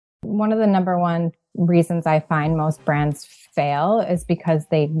One of the number one reasons I find most brands fail is because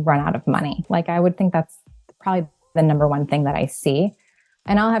they run out of money. Like, I would think that's probably the number one thing that I see.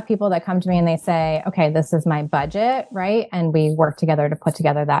 And I'll have people that come to me and they say, okay, this is my budget, right? And we work together to put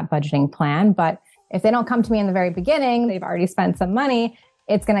together that budgeting plan. But if they don't come to me in the very beginning, they've already spent some money,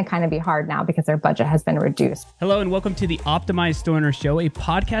 it's going to kind of be hard now because their budget has been reduced. Hello and welcome to the Optimized Store Owner Show, a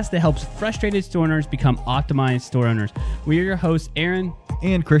podcast that helps frustrated store owners become optimized store owners. We are your hosts, Aaron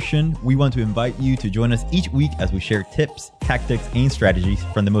and Christian. We want to invite you to join us each week as we share tips, tactics, and strategies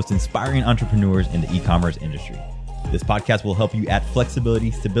from the most inspiring entrepreneurs in the e-commerce industry. This podcast will help you add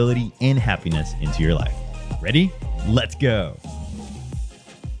flexibility, stability, and happiness into your life. Ready? Let's go.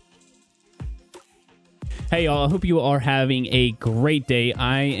 Hey, y'all. I hope you are having a great day.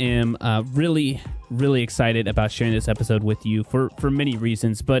 I am really excited about sharing this episode with you for many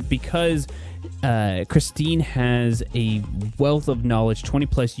reasons, but because Christine has a wealth of knowledge, 20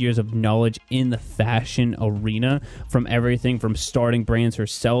 plus years of knowledge in the fashion arena, from everything from starting brands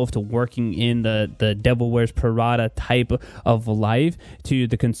herself to working in the Devil Wears Prada type of life to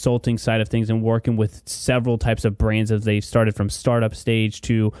the consulting side of things and working with several types of brands as they started from startup stage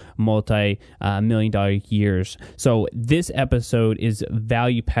to multi-million-dollar years. So this episode is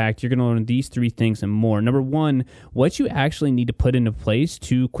value packed. You're going to learn these three things and more. Number one, what you actually need to put into place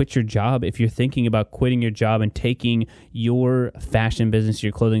to quit your job if you're thinking about quitting your job and taking your fashion business,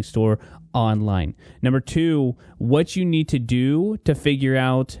 your clothing store online. Number two, what you need to do to figure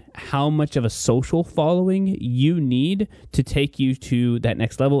out how much of a social following you need to take you to that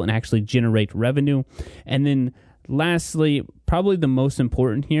next level and actually generate revenue. And then lastly, probably the most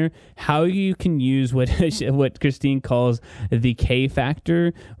important here, how you can use what Christine calls the K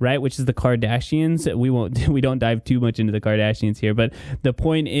factor, right? Which is the Kardashians. We don't dive too much into the Kardashians here, but the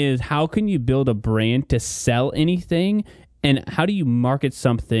point is, how can you build a brand to sell anything? And how do you market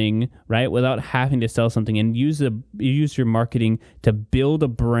something, right, without having to sell something, and use your marketing to build a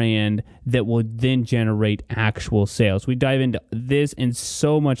brand that will then generate actual sales? We dive into this and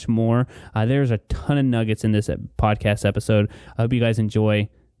so much more. There's a ton of nuggets in this podcast episode. I hope you guys enjoy.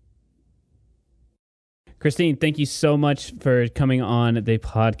 Christine, thank you so much for coming on the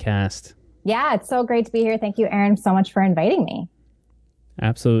podcast. Yeah, it's so great to be here. Thank you, Aaron, so much for inviting me.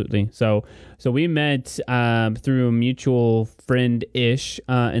 Absolutely. So we met through a mutual friend-ish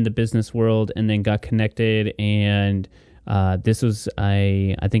in the business world, and then got connected. And this was,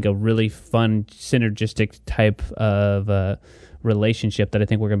 I think, a really fun, synergistic type of relationship that I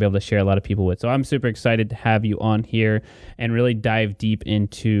think we're going to be able to share a lot of people with. So I'm super excited to have you on here and really dive deep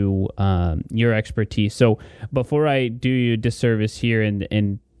into your expertise. So before I do you a disservice here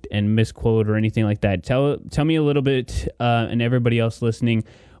and misquote or anything like that, tell me a little bit, and everybody else listening,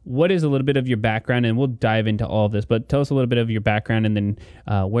 what is a little bit of your background, and we'll dive into all of this, but tell us a little bit of your background, and then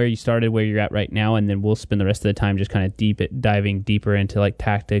where you started, where you're at right now, and then we'll spend the rest of the time just kind of diving deeper into like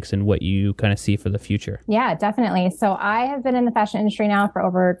tactics and what you kind of see for the future. Yeah, definitely. So I have been in the fashion industry now for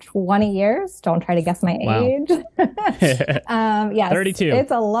over 20 years. Don't try to guess my age. Yes, 32.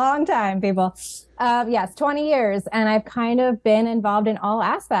 It's a long time, people. Yes, 20 years. And I've kind of been involved in all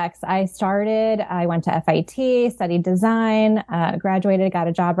aspects. I went to FIT, studied design, graduated, got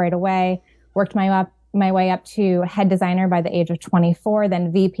a job right away, worked my way up to head designer by the age of 24,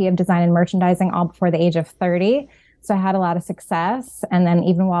 then VP of design and merchandising all before the age of 30. So I had a lot of success. And then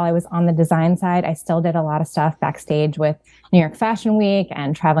even while I was on the design side, I still did a lot of stuff backstage with New York Fashion Week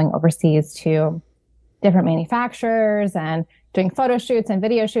and traveling overseas to different manufacturers and doing photo shoots and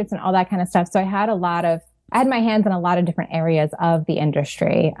video shoots and all that kind of stuff. So I had my hands in a lot of different areas of the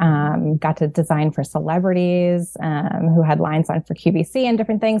industry. Got to design for celebrities who had lines on for QVC and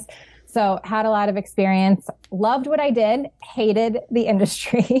different things. So had a lot of experience, loved what I did, hated the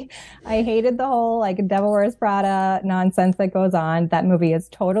industry. I hated the whole like Devil Wears Prada nonsense that goes on. That movie is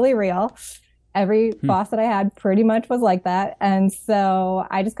totally real. Every boss that I had pretty much was like that. And so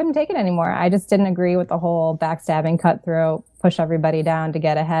I just couldn't take it anymore. I just didn't agree with the whole backstabbing, cutthroat, push everybody down to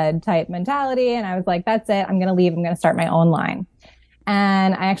get ahead type mentality. And I was like, that's it. I'm going to leave. I'm going to start my own line.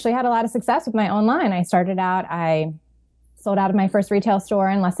 And I actually had a lot of success with my own line. I sold out of my first retail store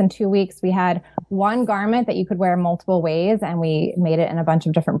in less than 2 weeks. We had one garment that you could wear multiple ways, and we made it in a bunch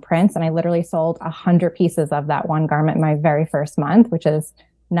of different prints. And I literally sold 100 pieces of that one garment in my very first month, which is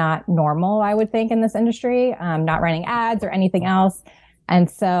not normal, I would think, in this industry, not running ads or anything else.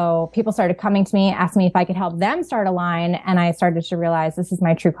 And so people started coming to me, asking me if I could help them start a line. And I started to realize this is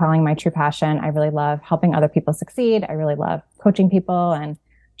my true calling, my true passion. I really love helping other people succeed. I really love coaching people and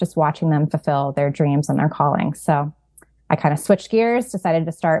just watching them fulfill their dreams and their calling. So I kind of switched gears, decided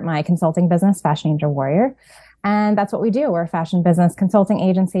to start my consulting business, Fashion Angel Warrior. And that's what we do. We're a fashion business consulting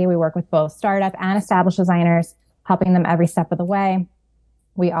agency. We work with both startup and established designers, helping them every step of the way.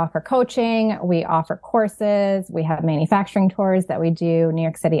 We offer coaching, we offer courses, we have manufacturing tours that we do New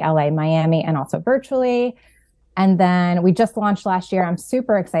York City, LA, Miami, and also virtually. And then we just launched last year. I'm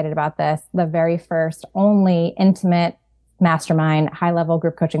super excited about this. The very first only intimate mastermind high level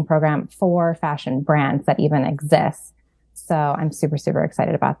group coaching program for fashion brands that even exists. So I'm super, super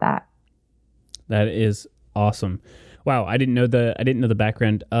excited about that. That is awesome. Wow, I didn't know the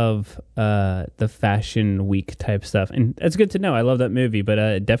background of the Fashion Week type stuff, and that's good to know. I love that movie, but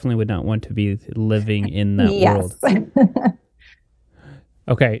I definitely would not want to be living in that world.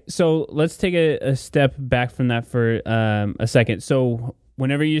 Okay, so let's take a step back from that for a second. So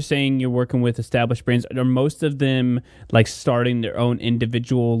whenever you're saying you're working with established brands, are most of them like starting their own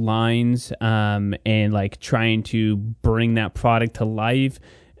individual lines and like trying to bring that product to life?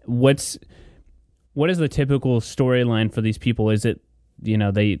 What is the typical storyline for these people? Is it,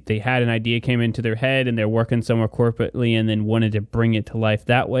 they had an idea, came into their head, and they're working somewhere corporately and then wanted to bring it to life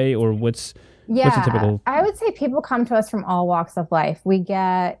that way? Or what's the typical? I would say people come to us from all walks of life. We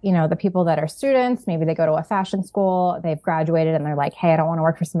get, the people that are students, maybe they go to a fashion school, they've graduated and they're like, hey, I don't want to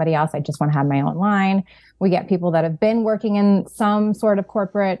work for somebody else. I just want to have my own line. We get people that have been working in some sort of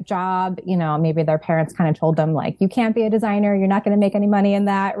corporate job. Maybe their parents kind of told them like, you can't be a designer. You're not going to make any money in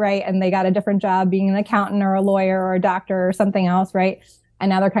that. Right. And they got a different job being an accountant or a lawyer or a doctor or something else. Right. And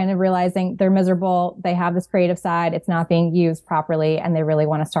now they're kind of realizing they're miserable. They have this creative side. It's not being used properly and they really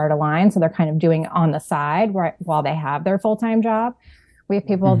want to start a line. So they're kind of doing it on the side while they have their full-time job. We have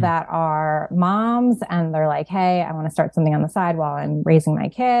people that are moms and they're like, hey, I want to start something on the side while I'm raising my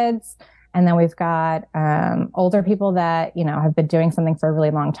kids. And then we've got older people that, have been doing something for a really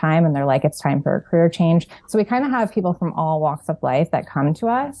long time and they're like, it's time for a career change. So we kind of have people from all walks of life that come to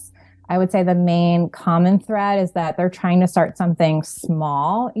us. I would say the main common thread is that they're trying to start something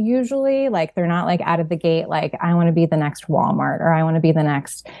small, usually. Like they're not like out of the gate, like I want to be the next Walmart or I want to be the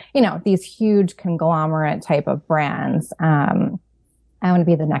next, these huge conglomerate type of brands. I want to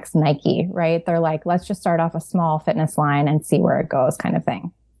be the next Nike, right? They're like, let's just start off a small fitness line and see where it goes kind of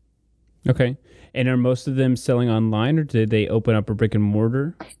thing. Okay. And are most of them selling online or did they open up a brick and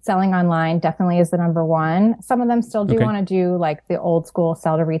mortar? Selling online definitely is the number one. Some of them still do want to do like the old school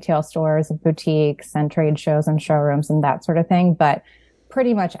sell to retail stores, boutiques and trade shows and showrooms and that sort of thing. But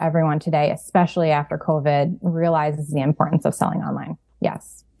pretty much everyone today, especially after COVID, realizes the importance of selling online.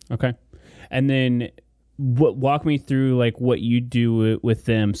 Yes. Okay. And then walk me through like what you do with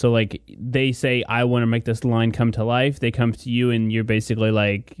them. So like they say, I want to make this line come to life. They come to you and you're basically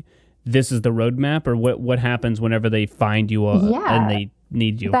like, this is the roadmap, or what happens whenever they find you and they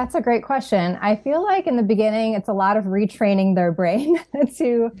need you? That's a great question. I feel like in the beginning, it's a lot of retraining their brain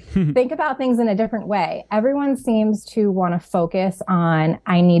to think about things in a different way. Everyone seems to want to focus on,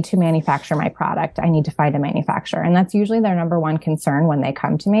 I need to manufacture my product. I need to find a manufacturer. And that's usually their number one concern when they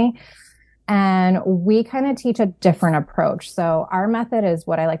come to me. And we kind of teach a different approach. So our method is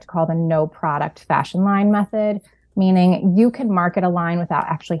what I like to call the no product fashion line method. Meaning you can market a line without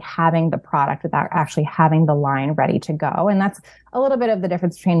actually having the product, without actually having the line ready to go. And that's a little bit of the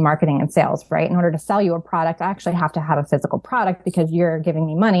difference between marketing and sales, right? In order to sell you a product, I actually have to have a physical product because you're giving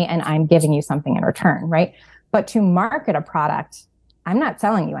me money and I'm giving you something in return, right? But to market a product, I'm not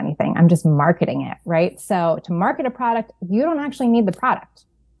selling you anything. I'm just marketing it, right? So to market a product, you don't actually need the product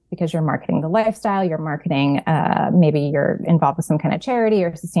because you're marketing the lifestyle, you're marketing, maybe you're involved with some kind of charity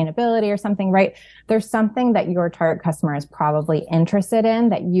or sustainability or something, right? There's something that your target customer is probably interested in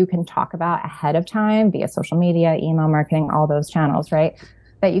that you can talk about ahead of time via social media, email marketing, all those channels, right?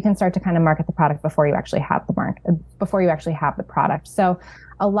 That you can start to kind of market the product before you actually have the product. So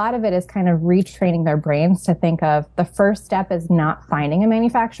a lot of it is kind of retraining their brains to think of the first step is not finding a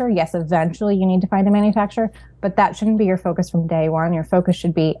manufacturer. Yes, eventually you need to find a manufacturer, but that shouldn't be your focus from day one. Your focus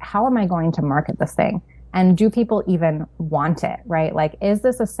should be, how am I going to market this thing? And do people even want it, right? Like, is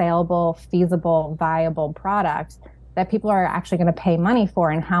this a saleable, feasible, viable product that people are actually going to pay money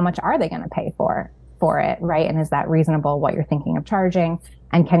for? And how much are they going to pay for it, right? And is that reasonable, what you're thinking of charging?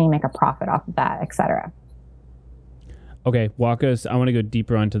 And can you make a profit off of that, et cetera? Okay, I want to go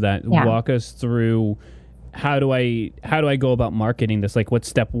deeper onto that. Yeah. Walk us through how do I go about marketing this? Like, what's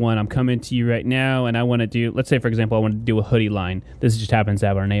step one? I'm coming to you right now and I want to do, let's say, for example, I want to do a hoodie line. This just happens to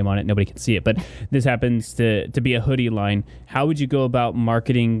have our name on it. Nobody can see it, but this happens to be a hoodie line. How would you go about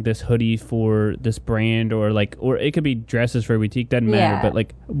marketing this hoodie for this brand, or it could be dresses for a boutique, doesn't matter, but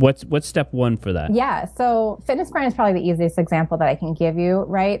like what's step one for that? Yeah. So fitness brand is probably the easiest example that I can give you,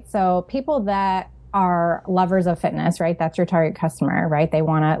 right? So people that are lovers of fitness, right? That's your target customer, right? They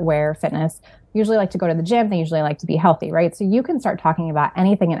want to wear fitness, usually like to go to the gym. They usually like to be healthy, right? So you can start talking about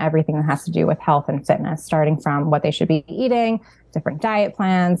anything and everything that has to do with health and fitness, starting from what they should be eating, different diet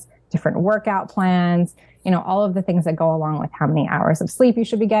plans, different workout plans, all of the things that go along with how many hours of sleep you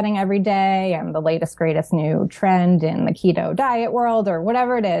should be getting every day and the latest, greatest new trend in the keto diet world or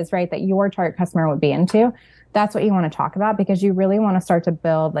whatever it is, right? That your target customer would be into. That's what you want to talk about because you really want to start to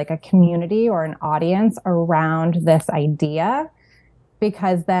build like a community or an audience around this idea,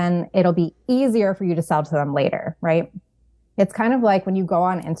 because then it'll be easier for you to sell to them later, right? It's kind of like when you go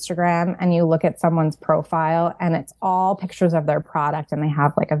on Instagram and you look at someone's profile and it's all pictures of their product and they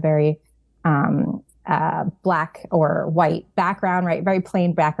have like a very black or white background, right? Very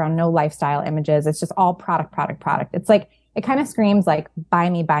plain background, no lifestyle images. It's just all product, product, product. It's like, it kind of screams like, buy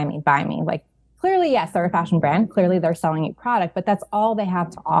me, buy me, buy me. Like, clearly, yes, they're a fashion brand. Clearly, they're selling you product, but that's all they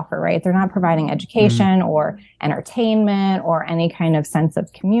have to offer, right? They're not providing education or entertainment or any kind of sense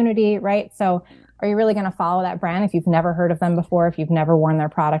of community, right? So are you really going to follow that brand if you've never heard of them before, if you've never worn their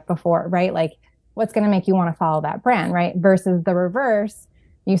product before, right? Like, what's going to make you want to follow that brand, right? Versus the reverse.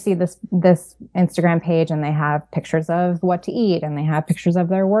 You see this Instagram page and they have pictures of what to eat and they have pictures of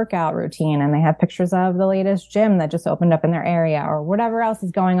their workout routine and they have pictures of the latest gym that just opened up in their area or whatever else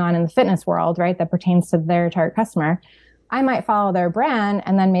is going on in the fitness world, right? That pertains to their target customer. I might follow their brand.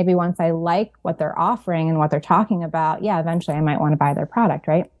 And then maybe once I like what they're offering and what they're talking about, yeah, eventually I might want to buy their product,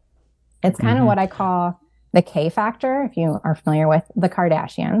 right? It's kind of what I call the K factor. If you are familiar with the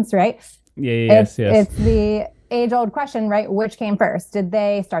Kardashians, right? Yes. It's the age-old question, right? Which came first? Did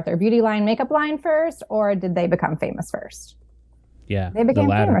they start their beauty line, makeup line first, or did they become famous first? Yeah, they became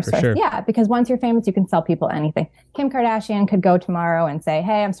famous first. Sure. Yeah, because once you're famous, you can sell people anything. Kim Kardashian could go tomorrow and say,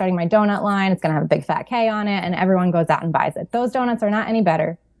 hey, I'm starting my donut line. It's going to have a big fat K on it, and everyone goes out and buys it. Those donuts are not any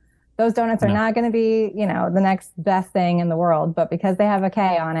better. Those donuts are not going to be, the next best thing in the world. But because they have a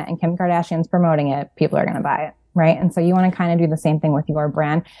K on it and Kim Kardashian's promoting it, people are going to buy it. Right. And so you want to kind of do the same thing with your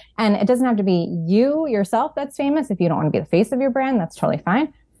brand. And it doesn't have to be you yourself that's famous. If you don't want to be the face of your brand, that's totally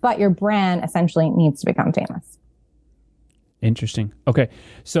fine. But your brand essentially needs to become famous. Interesting. Okay.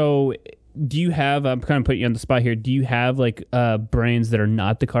 So do you have, I'm kind of putting you on the spot here. Do you have like brands that are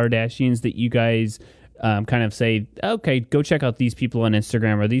not the Kardashians that you guys kind of say, okay, go check out these people on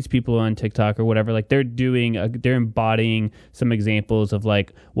Instagram or these people on TikTok or whatever? Like they're embodying some examples of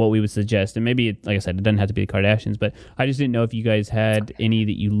like what we would suggest. And maybe, like I said, it doesn't have to be the Kardashians, but I just didn't know if you guys had any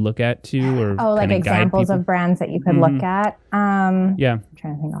that you look at too, or like examples of brands that you could look at. Yeah. I'm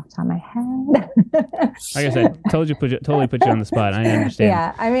trying to think off the top of my head. Like I said, totally put you on the spot. I understand.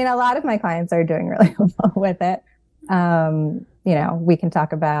 Yeah. I mean, a lot of my clients are doing really well with it. We can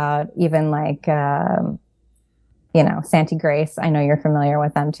talk about even like, Santi Grace. I know you're familiar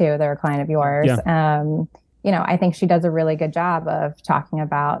with them too. They're a client of yours. Yeah. I think she does a really good job of talking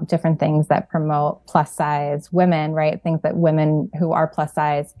about different things that promote plus size women, right? Things that women who are plus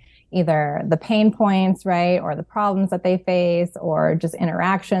size, either the pain points, right? Or the problems that they face, or just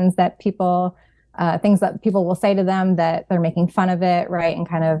interactions that people, things that people will say to them that they're making fun of it, right? And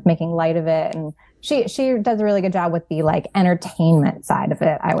kind of making light of it. And she does a really good job with the like entertainment side of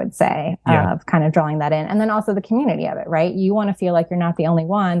it, I would say, of kind of drawing that in. And then also the community of it, right? You want to feel like you're not the only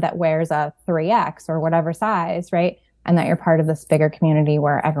one that wears a 3X or whatever size, right? And that you're part of this bigger community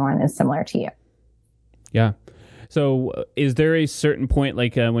where everyone is similar to you. Yeah. So is there a certain point,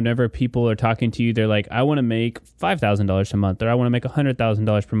 like whenever people are talking to you, they're like, I want to make $5,000 a month, or I want to make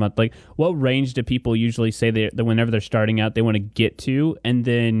 $100,000 per month. Like what range do people usually say that whenever they're starting out, they want to get to? And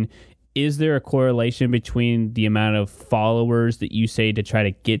then is there a correlation between the amount of followers that you say to try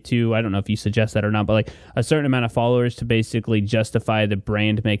to get to? I don't know if you suggest that or not, but like a certain amount of followers to basically justify the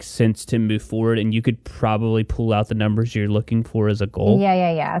brand makes sense to move forward, and you could probably pull out the numbers you're looking for as a goal.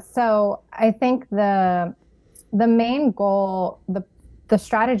 Yeah. So I think the main goal, the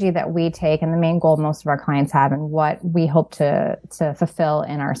strategy that we take, and the main goal most of our clients have, and what we hope to fulfill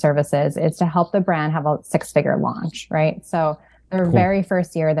in our services, is to help the brand have a 6-figure launch, right? So their very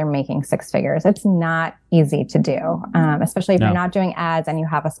first year, they're making 6 figures. It's not easy to do, especially if you're not doing ads and you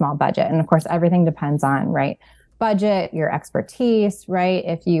have a small budget. And of course, everything depends on, right, budget, your expertise, right?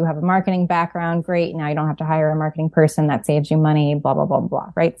 If you have a marketing background, great. Now you don't have to hire a marketing person. That saves you money, blah, blah, blah,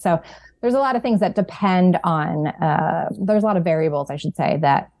 blah, right? So there's a lot of things that depend on, there's a lot of variables, I should say,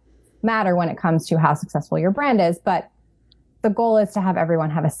 that matter when it comes to how successful your brand is. But the goal is to have everyone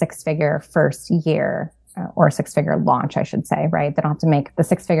have a 6-figure first year, or 6-figure launch, I should say, right? They don't have to make the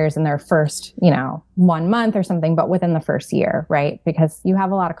 6 figures in their first, 1 month or something, but within the first year, right? Because you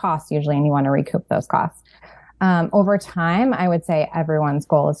have a lot of costs usually and you want to recoup those costs. Over time, I would say everyone's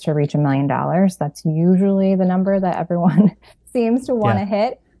goal is to reach $1 million. That's usually the number that everyone seems to want to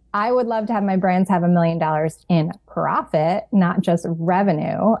hit. I would love to have my brands have $1 million in profit, not just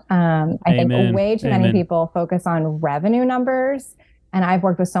revenue. I think way too many people focus on revenue numbers. And I've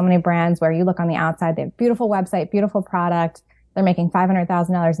worked with so many brands where you look on the outside, they have beautiful website, beautiful product. They're making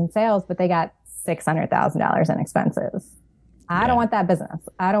 $500,000 in sales, but they got $600,000 in expenses. I don't want that business.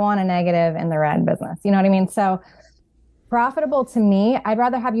 I don't want a negative in the red business. You know what I mean? So profitable to me, I'd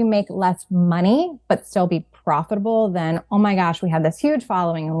rather have you make less money, but still be profitable than, oh my gosh, we have this huge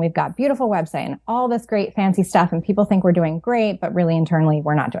following and we've got beautiful website and all this great fancy stuff. And people think we're doing great, but really internally,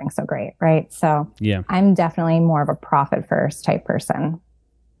 we're not doing so great. Right. So I'm definitely more of a profit first type person.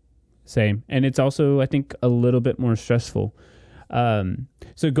 Same. And it's also, I think, a little bit more stressful.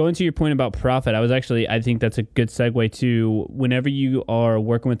 So going to your point about profit, I think that's a good segue to whenever you are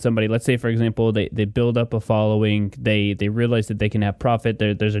working with somebody, let's say, for example, they build up a following, they realize that they can have profit,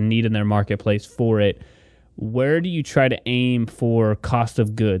 there's a need in their marketplace for it. Where do you try to aim for cost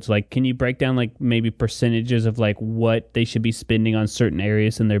of goods? Like, can you break down like maybe percentages of like what they should be spending on certain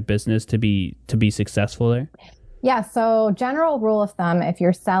areas in their business to be successful there? Yeah. So general rule of thumb, if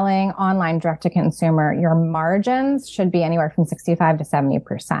you're selling online direct to consumer, your margins should be anywhere from 65 to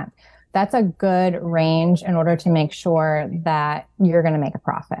 70%. That's a good range in order to make sure that you're going to make a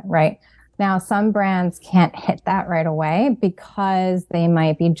profit, right? Now, some brands can't hit that right away because they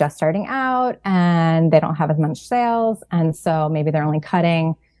might be just starting out and they don't have as much sales. And so maybe they're only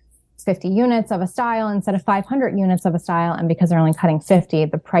cutting 50 units of a style instead of 500 units of a style. And because they're only cutting 50,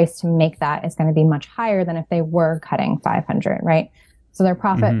 the price to make that is going to be much higher than if they were cutting 500, right? So their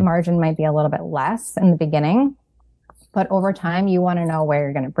profit margin might be a little bit less in the beginning, but over time, you want to know where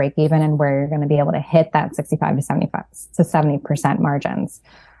you're going to break even and where you're going to be able to hit that 65 to 70% margins.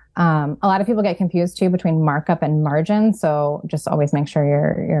 A lot of people get confused too between markup and margin. So just always make sure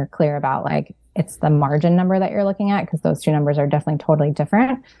you're clear about like, it's the margin number that you're looking at because those two numbers are definitely totally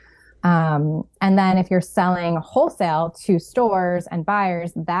different. And then if you're selling wholesale to stores and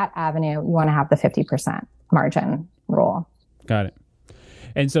buyers, that avenue, you want to have the 50% margin rule. Got it.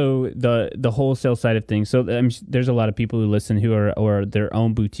 And so the wholesale side of things, so there's a lot of people who listen who are their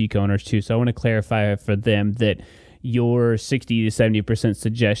own boutique owners too. So I want to clarify for them that your 60 to 70%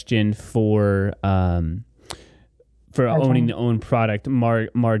 suggestion for owning the own product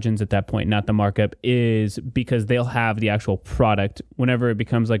margins at that point, not the markup, is because they'll have the actual product. Whenever it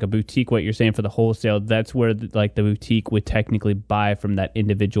becomes like a boutique, what you're saying for the wholesale, that's where the boutique would technically buy from that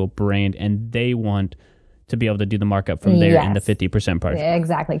individual brand, and they want to be able to do the markup from there in the 50% part.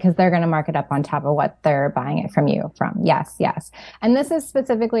 Exactly, because they're going to mark it up on top of what they're buying it from you from. Yes. And this is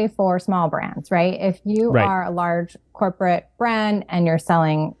specifically for small brands, right? If you are a large corporate brand and you're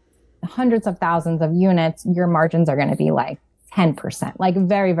selling hundreds of thousands of units, your margins are going to be like 10%, like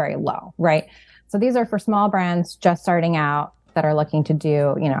very, very low, right? So these are for small brands just starting out that are looking to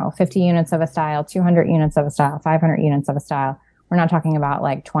do, 50 units of a style, 200 units of a style, 500 units of a style. We're not talking about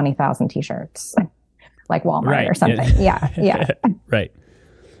like 20,000 t-shirts like Walmart or something. Yeah. Right.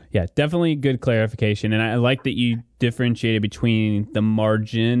 Yeah, definitely good clarification. And I like that you differentiated between the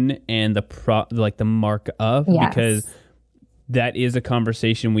margin and the markup, because that is a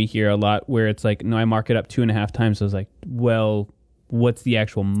conversation we hear a lot where it's like, no, I mark it up 2.5 times. So I was like, well, what's the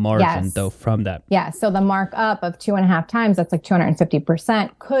actual margin though from that? Yeah. So the markup of 2.5 times, that's like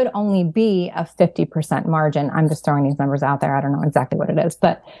 250%, could only be a 50% margin. I'm just throwing these numbers out there. I don't know exactly what it is,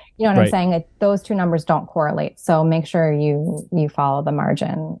 but you know what I'm saying? Those two numbers don't correlate. So make sure you follow the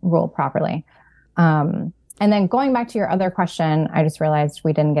margin rule properly. And then going back to your other question, I just realized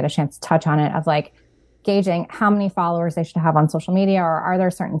we didn't get a chance to touch on it, of like gauging how many followers they should have on social media, or are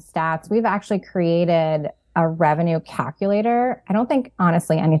there certain stats? We've actually created a revenue calculator. I don't think,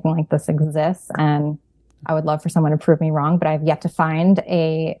 honestly, anything like this exists, and I would love for someone to prove me wrong, but I've yet to find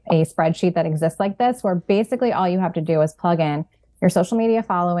a spreadsheet that exists like this, where basically all you have to do is plug in your social media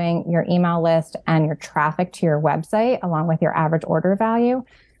following, your email list, and your traffic to your website, along with your average order value.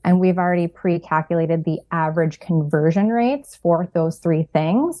 And we've already pre-calculated the average conversion rates for those three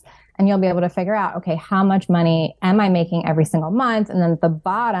things. And you'll be able to figure out, okay, how much money am I making every single month? And then at the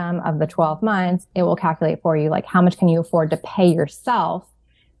bottom of the 12 months, it will calculate for you, like, how much can you afford to pay yourself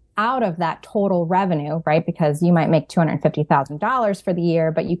out of that total revenue, right? Because you might make $250,000 for the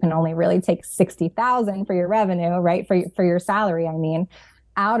year, but you can only really take $60,000 for your revenue, right? For your salary, I mean,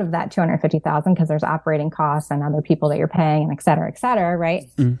 out of that $250,000, because there's operating costs and other people that you're paying, and et cetera, right?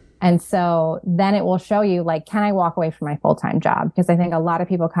 Mm. And so then it will show you, like, can I walk away from my full-time job? Because I think a lot of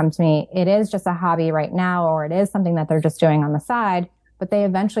people come to me, it is just a hobby right now, or it is something that they're just doing on the side, but they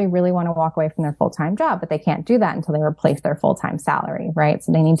eventually really want to walk away from their full-time job, but they can't do that until they replace their full-time salary, right?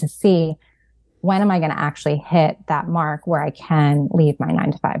 So they need to see, when am I going to actually hit that mark where I can leave my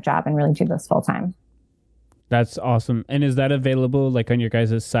 9-to-5 job and really do this full-time? That's awesome. And is that available like on your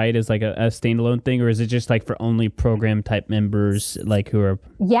guys' site as like a standalone thing, or is it just like for only program type members like who are?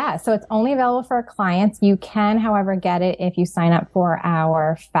 Yeah, so it's only available for our clients. You can, however, get it if you sign up for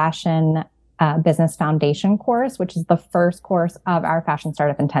our Fashion Business Foundation course, which is the first course of our Fashion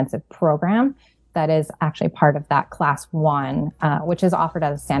Startup Intensive program. That is actually part of that class 1, which is offered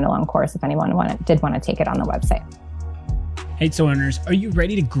as a standalone course if anyone did want to take it on the website. Hey, so owners, are you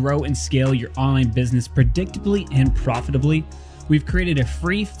ready to grow and scale your online business predictably and profitably? We've created a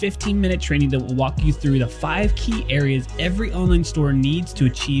free 15-minute training that will walk you through the 5 key areas every online store needs to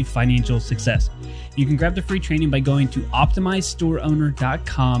achieve financial success. You can grab the free training by going to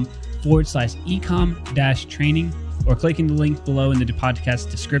optimizedstoreowner.com/ecom-training or clicking the link below in the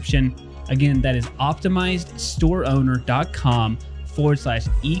podcast description. Again, that is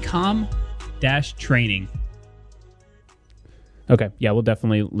optimizedstoreowner.com/ecom-training. Okay. Yeah, we'll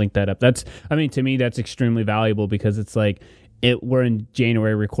definitely link that up. To me, that's extremely valuable because it's like we're in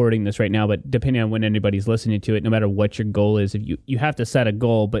January recording this right now, but depending on when anybody's listening to it, no matter what your goal is, if you have to set a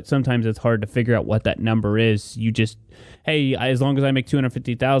goal, but sometimes it's hard to figure out what that number is. You just, hey, as long as I make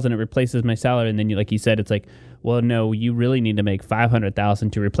 $250,000, it replaces my salary. And then like you said, it's like, well, no, you really need to make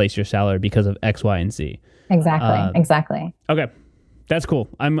 $500,000 to replace your salary because of X, Y, and Z. Exactly. Okay. That's cool.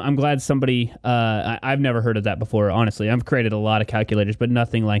 I'm glad somebody, I've never heard of that before, honestly. I've created a lot of calculators, but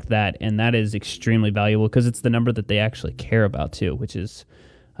nothing like that. And that is extremely valuable because it's the number that they actually care about too, which is,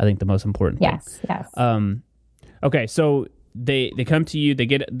 I think, the most important thing. Yes. Okay, so they come to you, they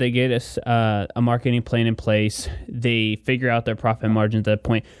get us a marketing plan in place, they figure out their profit margins at that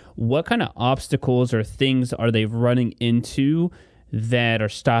point. What kind of obstacles or things are they running into that are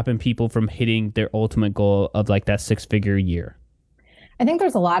stopping people from hitting their ultimate goal of like that 6-figure year? I think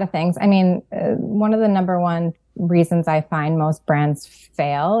there's a lot of things. I mean, one of the number one reasons I find most brands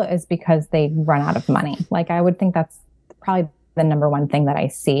fail is because they run out of money. Like, I would think that's probably the number one thing that I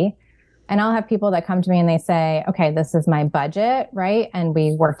see. And I'll have people that come to me and they say, okay, this is my budget, right? And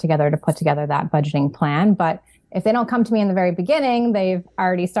we work together to put together that budgeting plan. But if they don't come to me in the very beginning, they've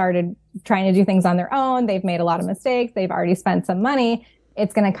already started trying to do things on their own. They've made a lot of mistakes. They've already spent some money.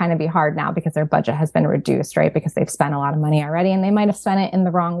 It's going to kind of be hard now because their budget has been reduced, right? Because they've spent a lot of money already and they might have spent it in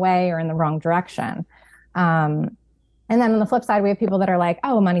the wrong way or in the wrong direction. And then on the flip side, we have people that are like,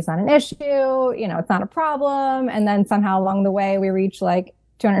 oh, money's not an issue. It's not a problem. And then somehow along the way, we reach like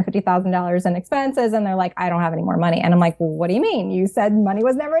 $250,000 in expenses and they're like, I don't have any more money. And I'm like, well, what do you mean? You said money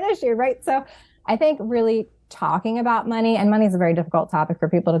was never an issue, right? So I think really talking about money, and money is a very difficult topic for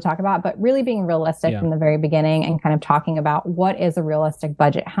people to talk about, but really being realistic from the very beginning and kind of talking about what is a realistic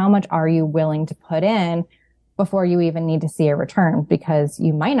budget? How much are you willing to put in before you even need to see a return? Because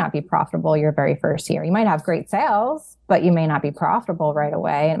you might not be profitable your very first year. You might have great sales, but you may not be profitable right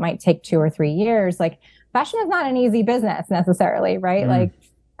away. And it might take 2 or 3 years. Like, fashion is not an easy business necessarily, right? Like,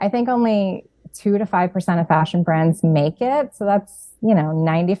 I think only 2 to 5% of fashion brands make it. So that's,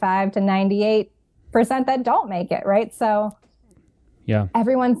 95 to 98% that don't make it, right? So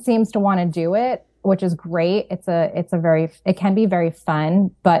everyone seems to want to do it, which is great. It can be very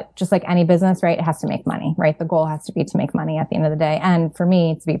fun, but just like any business, right? It has to make money, right? The goal has to be to make money at the end of the day. And for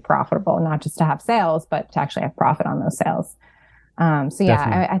me, to be profitable, not just to have sales, but to actually have profit on those sales.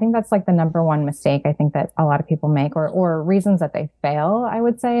 I think that's like the number one mistake I think that a lot of people make, or reasons that they fail, I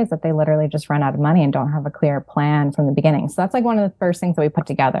would say, is that they literally just run out of money and don't have a clear plan from the beginning. So that's like one of the first things that we put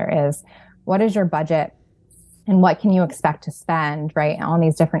together is, what is your budget and what can you expect to spend, right, on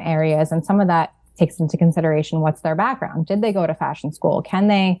these different areas? And some of that takes into consideration what's their background. Did they go to fashion school? Can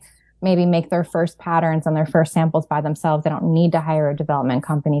they maybe make their first patterns and their first samples by themselves? They don't need to hire a development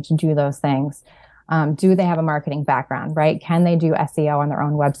company to do those things. Do they have a marketing background, right? Can they do SEO on their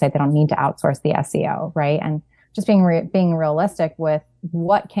own website? They don't need to outsource the SEO, right? And just being realistic with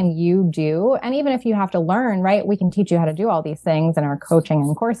what can you do. And even if you have to learn, right, we can teach you how to do all these things in our coaching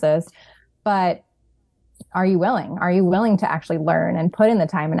and courses, but are you willing? Are you willing to actually learn and put in the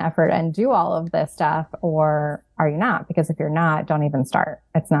time and effort and do all of this stuff, or are you not? Because if you're not, don't even start.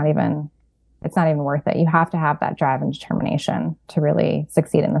 It's not even worth it. You have to have that drive and determination to really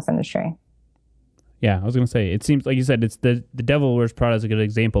succeed in this industry. Yeah, I was going to say, it seems like you said, it's the Devil Wears Prada is a good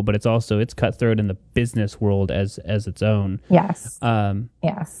example, but it's cutthroat in the business world as its own. Yes.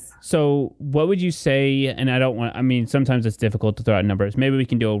 Yes. So what would you say, and sometimes it's difficult to throw out numbers. Maybe we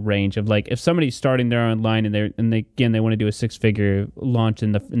can do a range of like, if somebody's starting their own line and they want to do a 6-figure launch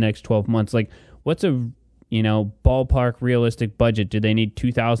in the next 12 months, like what's a ballpark realistic budget? Do they need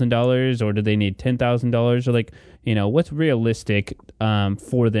 $2,000 or do they need $10,000? Or like, what's realistic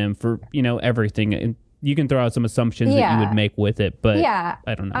for them for, everything? And you can throw out some assumptions that you would make with it, but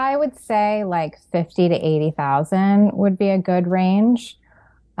I don't know. I would say like 50 to 80,000 would be a good range.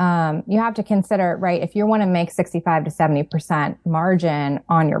 You have to consider, right, if you want to make 65 to 70% margin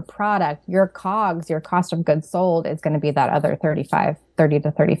on your product, your COGS, your cost of goods sold, is going to be that other 30 to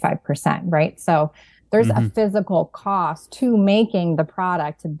 35%, right? So there's a physical cost to making the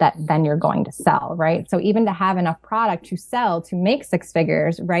product that then you're going to sell, right? So even to have enough product to sell to make six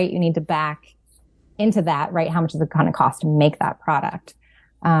figures, right, you need to back into that, right? How much is it going to cost to make that product?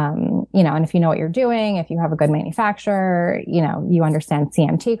 And if you know what you're doing, if you have a good manufacturer, you understand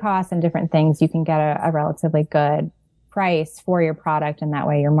CMT costs and different things, you can get a relatively good price for your product. And that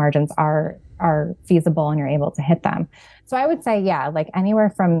way your margins are feasible and you're able to hit them. So I would say, like anywhere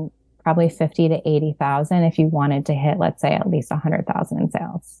from probably 50 to 80,000 if you wanted to hit, let's say, at least 100,000 in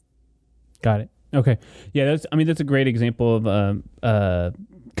sales. Got it. Okay. Yeah, that's a great example of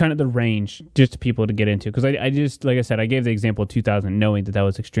kind of the range just to people to get into, because I just, like I said, I gave the example of 2,000 knowing that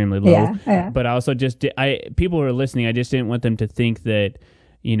was extremely low. But I also people who are listening, I just didn't want them to think that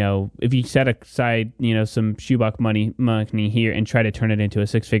if you set aside some shoebox money here and try to turn it into a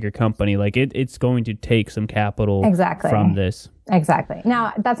six-figure company, like it's going to take some capital from this. Exactly.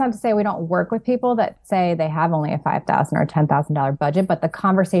 Now, that's not to say we don't work with people that say they have only a $5,000 or $10,000 budget, but the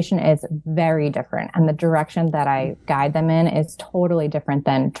conversation is very different. And the direction that I guide them in is totally different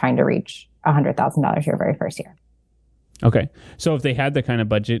than trying to reach $100,000 your very first year. Okay. So if they had the kind of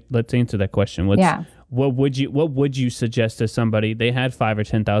budget, let's answer that question. What would you suggest to somebody? They had $5,000 or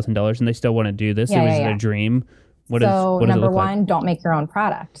 $10,000 and they still want to do this. It was their dream. What does number it look one, like? don't make your own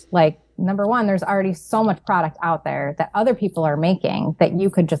product. Like, number one, there's already so much product out there that other people are making that you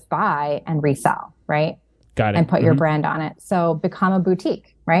could just buy and resell, right? Got it. And put your brand on it. So become a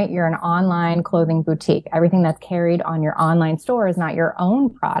boutique, right? You're an online clothing boutique. Everything that's carried on your online store is not your own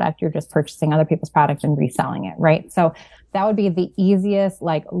product. You're just purchasing other people's product and reselling it, right? So that would be the easiest,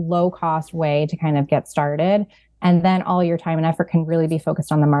 like low cost way to kind of get started. And then all your time and effort can really be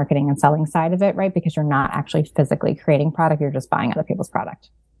focused on the marketing and selling side of it, right? Because you're not actually physically creating product. You're just buying other people's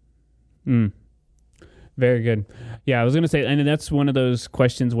product. Very good. Yeah, I was going to say, and that's one of those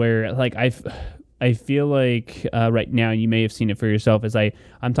questions where like I feel like right now, you may have seen it for yourself, as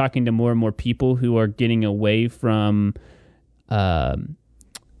I'm talking to more and more people who are getting away from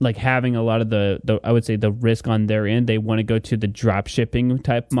like having a lot of the I would say the risk on their end. They want to go to the drop shipping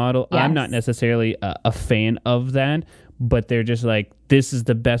type model. Yes. I'm not necessarily a fan of that, but they're just like, this is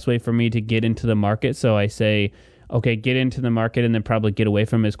the best way for me to get into the market. So I say, okay, get into the market and then probably get away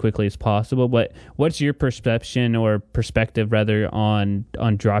from it as quickly as possible. But what's your perception or perspective rather on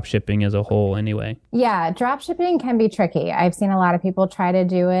drop shipping as a whole anyway? Yeah, drop shipping can be tricky. I've seen a lot of people try to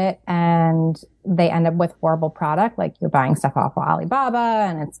do it and they end up with horrible product. Like you're buying stuff off of Alibaba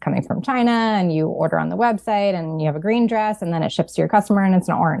and it's coming from China and you order on the website and you have a green dress and then it ships to your customer and it's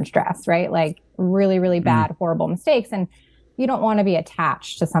an orange dress, right? Like really, really bad, horrible mistakes. And you don't want to be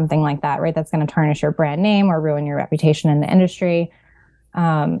attached to something like that, right? That's going to tarnish your brand name or ruin your reputation in the industry.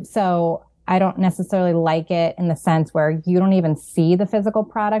 So I don't necessarily like it in the sense where you don't even see the physical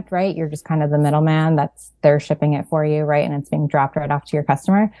product, right? You're just kind of the middleman they're shipping it for you, right? And it's being dropped right off to your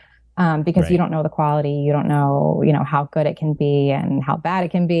customer. Because you don't know the quality, you don't know, how good it can be and how bad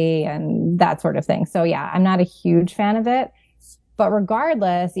it can be and that sort of thing. So yeah, I'm not a huge fan of it. But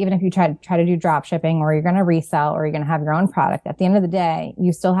regardless, even if you try to do drop shipping or you're going to resell or you're going to have your own product, at the end of the day,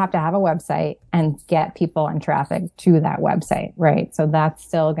 you still have to have a website and get people and traffic to that website, right? So that's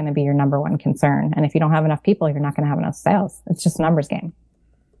still going to be your number one concern. And if you don't have enough people, you're not going to have enough sales. It's just a numbers game.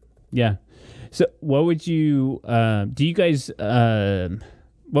 Yeah. So what would you, do you guys,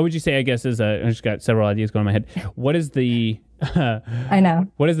 what would you say, I guess, I just got several ideas going in my head. What is the... I know.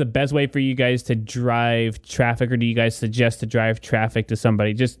 What is the best way for you guys to drive traffic, or do you guys suggest to drive traffic to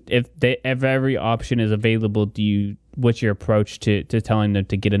somebody? Just if every option is available, what's your approach to telling them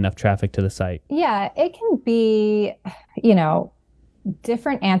to get enough traffic to the site? Yeah, it can be,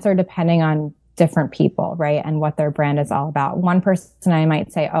 different answer depending on different people, right? And what their brand is all about. One person I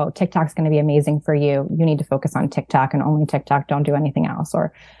might say, oh, TikTok's going to be amazing for you. You need to focus on TikTok and only TikTok. Don't do anything else.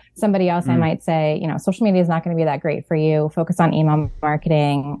 Or somebody else I might say, social media is not going to be that great for you. Focus on email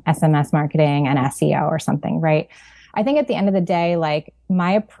marketing, SMS marketing, and SEO or something, right? I think at the end of the day, like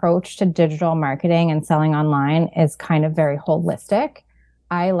my approach to digital marketing and selling online is kind of very holistic.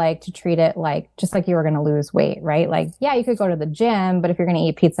 I like to treat it just like you were going to lose weight, right? Like, yeah, you could go to the gym, but if you're going to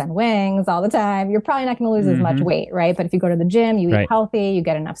eat pizza and wings all the time, you're probably not going to lose as much weight, right? But if you go to the gym, you eat healthy, you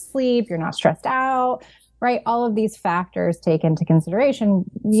get enough sleep, you're not stressed out, right? All of these factors take into consideration,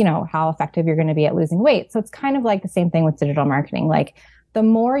 how effective you're going to be at losing weight. So it's kind of like the same thing with digital marketing. Like the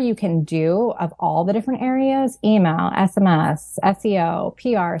more you can do of all the different areas, email, SMS, SEO,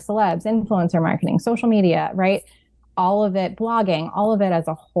 PR, celebs, influencer marketing, social media, right? All of it, blogging, all of it as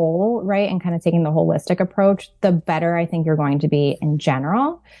a whole, right? And kind of taking the holistic approach, the better I think you're going to be in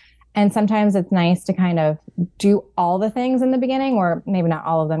general. And sometimes it's nice to kind of do all the things in the beginning, or maybe not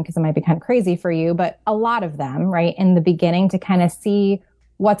all of them because it might be kind of crazy for you, but a lot of them, right? In the beginning to kind of see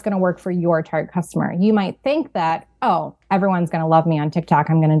what's going to work for your target customer. You might think that, oh, everyone's going to love me on TikTok.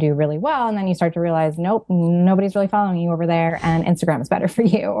 I'm going to do really well. And then you start to realize, nope, nobody's really following you over there. And Instagram is better for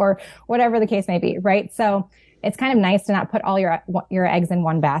you, or whatever the case may be, right? So it's kind of nice to not put all your eggs in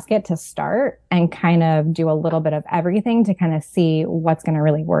one basket to start, and kind of do a little bit of everything to kind of see what's going to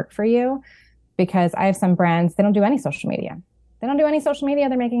really work for you. Because I have some brands, they don't do any social media. They're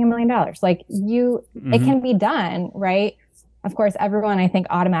making $1 million. Like it can be done, right? Of course, everyone, I think,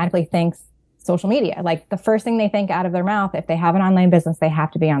 automatically thinks social media. Like the first thing they think out of their mouth, if they have an online business, they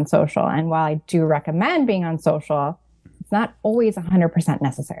have to be on social. And while I do recommend being on social, it's not always 100%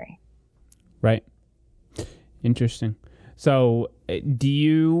 necessary. Right. Interesting. So, do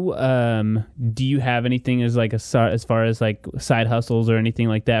you have anything as far as like side hustles or anything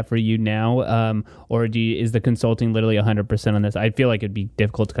like that for you now, or is the consulting literally 100% on this? I feel like it'd be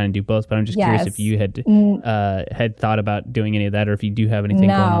difficult to kind of do both, but I'm just curious if you had thought about doing any of that, or if you do have anything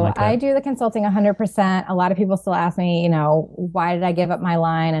going on like that. I do the consulting 100%. A lot of people still ask me, why did I give up my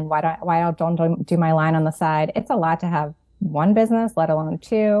line, and why don't do my line on the side? It's a lot to have one business, let alone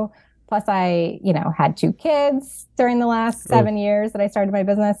two. Plus I, had 2 kids during the last 7 years that I started my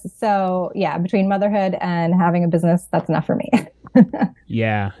business. So yeah, between motherhood and having a business, that's enough for me.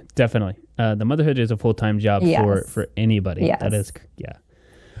 Yeah, definitely. The motherhood is a full-time job for anybody. Yes. That is,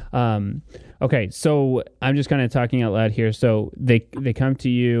 yeah. Okay, so I'm just kind of talking out loud here. So they come to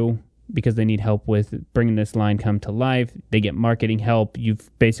you because they need help with bringing this line come to life. They get marketing help. You've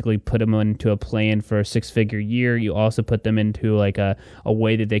basically put them into a plan for a 6-figure year. You also put them into like a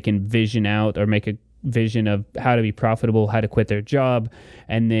way that they can vision out or make a vision of how to be profitable, how to quit their job,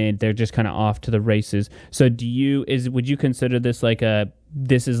 and then they're just kind of off to the races. So would you consider this like a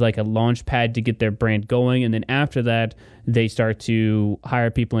launch pad to get their brand going, and then after that they start to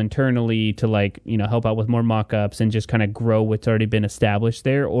hire people internally to help out with more mock-ups and just kind of grow what's already been established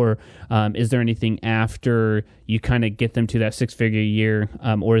there? Or is there anything after you kind of get them to that 6-figure year,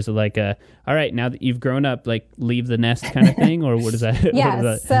 or is it like all right, now that you've grown up, like leave the nest kind of thing? Or what is that?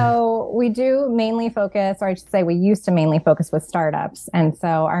 Yes. So we do mainly focus, or I should say we used to mainly focus with startups. And so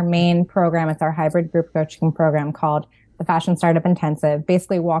our main program, it's our hybrid group coaching program called the Fashion Startup Intensive,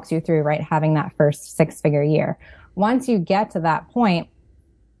 basically walks you through, right, having that first 6-figure year. Once you get to that point,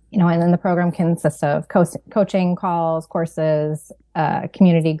 and then the program consists of coaching calls, courses,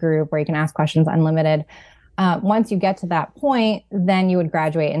 community group where you can ask questions unlimited. Once you get to that point, then you would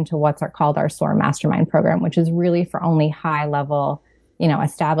graduate into what's called our SOAR Mastermind program, which is really for only high level,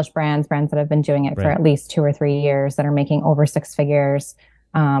 established brands that have been doing it for at least 2 or 3 years, that are making over 6 figures.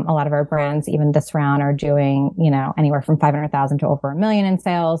 A lot of our brands, even this round, are doing, anywhere from 500,000 to over $1 million in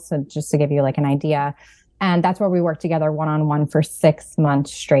sales. So just to give you like an idea. And that's where we work together one-on-one for 6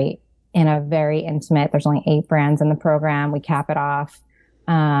 months straight in a very intimate, there's only 8 brands in the program. We cap it off.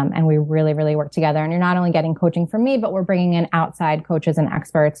 And we really, really work together. And you're not only getting coaching from me, but we're bringing in outside coaches and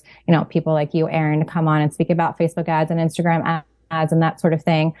experts, people like you, Aaron, to come on and speak about Facebook ads and Instagram ads and that sort of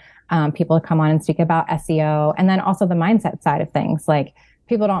thing. People to come on and speak about SEO, and then also the mindset side of things. Like,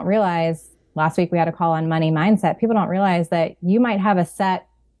 people don't realize, last week we had a call on money mindset. People don't realize that you might have a set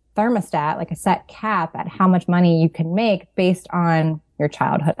thermostat, like a set cap at how much money you can make based on your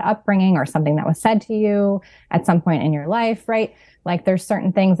childhood upbringing or something that was said to you at some point in your life, right? Like, there's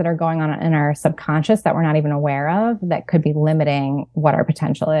certain things that are going on in our subconscious that we're not even aware of that could be limiting what our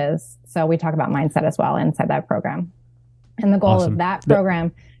potential is. So we talk about mindset as well inside that program. And the goal of that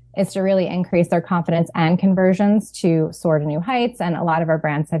program is to really increase their confidence and conversions to soar to new heights. And a lot of our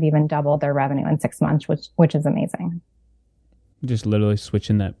brands have even doubled their revenue in 6 months, which is amazing. Just literally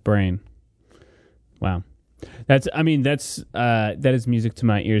switching that brain. Wow. That is music to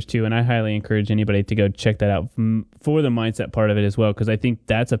my ears too. And I highly encourage anybody to go check that out for the mindset part of it as well. Cause I think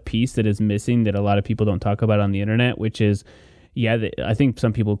that's a piece that is missing that a lot of people don't talk about on the internet, which is, I think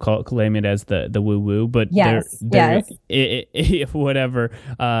some people claim it as the woo woo, but whatever.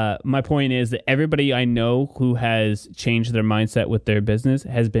 My point is that everybody I know who has changed their mindset with their business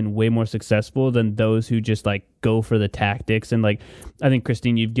has been way more successful than those who just like go for the tactics. And like, I think,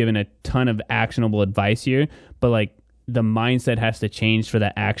 Christine, you've given a ton of actionable advice here, but like, the mindset has to change for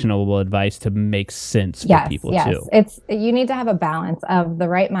that actionable advice to make sense for people too. You need to have a balance of the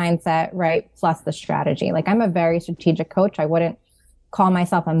right mindset, right, plus the strategy. Like, I'm a very strategic coach. I wouldn't call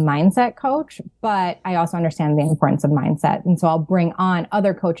myself a mindset coach, but I also understand the importance of mindset. And so I'll bring on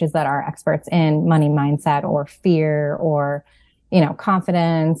other coaches that are experts in money mindset or fear or,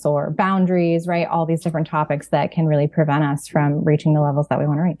 confidence or boundaries, right? All these different topics that can really prevent us from reaching the levels that we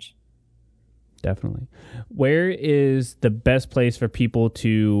want to reach. Definitely. Where is the best place for people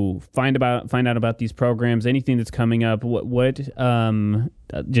to find out about these programs? Anything that's coming up? What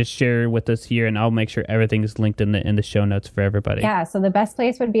just share with us here, and I'll make sure everything is linked in the show notes for everybody. Yeah. So the best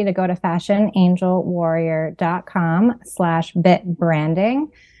place would be to go to fashionangelwarrior.com/bit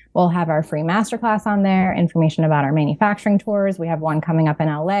branding. We'll have our free masterclass on there, information about our manufacturing tours. We have one coming up in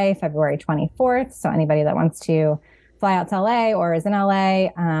LA, February 24th. So anybody that wants to fly out to LA or is in LA,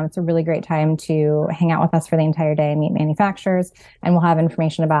 it's a really great time to hang out with us for the entire day and meet manufacturers. And we'll have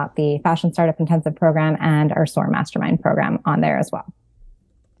information about the Fashion Startup Intensive program and our SOAR Mastermind program on there as well.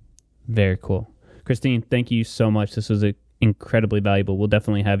 Very cool. Christine, thank you so much. This was incredibly valuable. We'll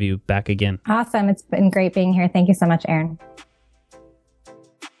definitely have you back again. Awesome. It's been great being here. Thank you so much, Aaron.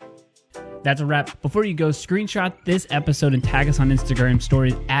 That's a wrap. Before you go, screenshot this episode and tag us on Instagram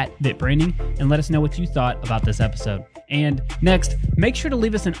stories @BitBranding and let us know what you thought about this episode. And next, make sure to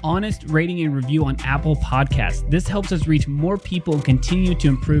leave us an honest rating and review on Apple Podcasts. This helps us reach more people and continue to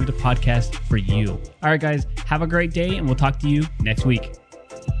improve the podcast for you. All right, guys, have a great day, and we'll talk to you next week.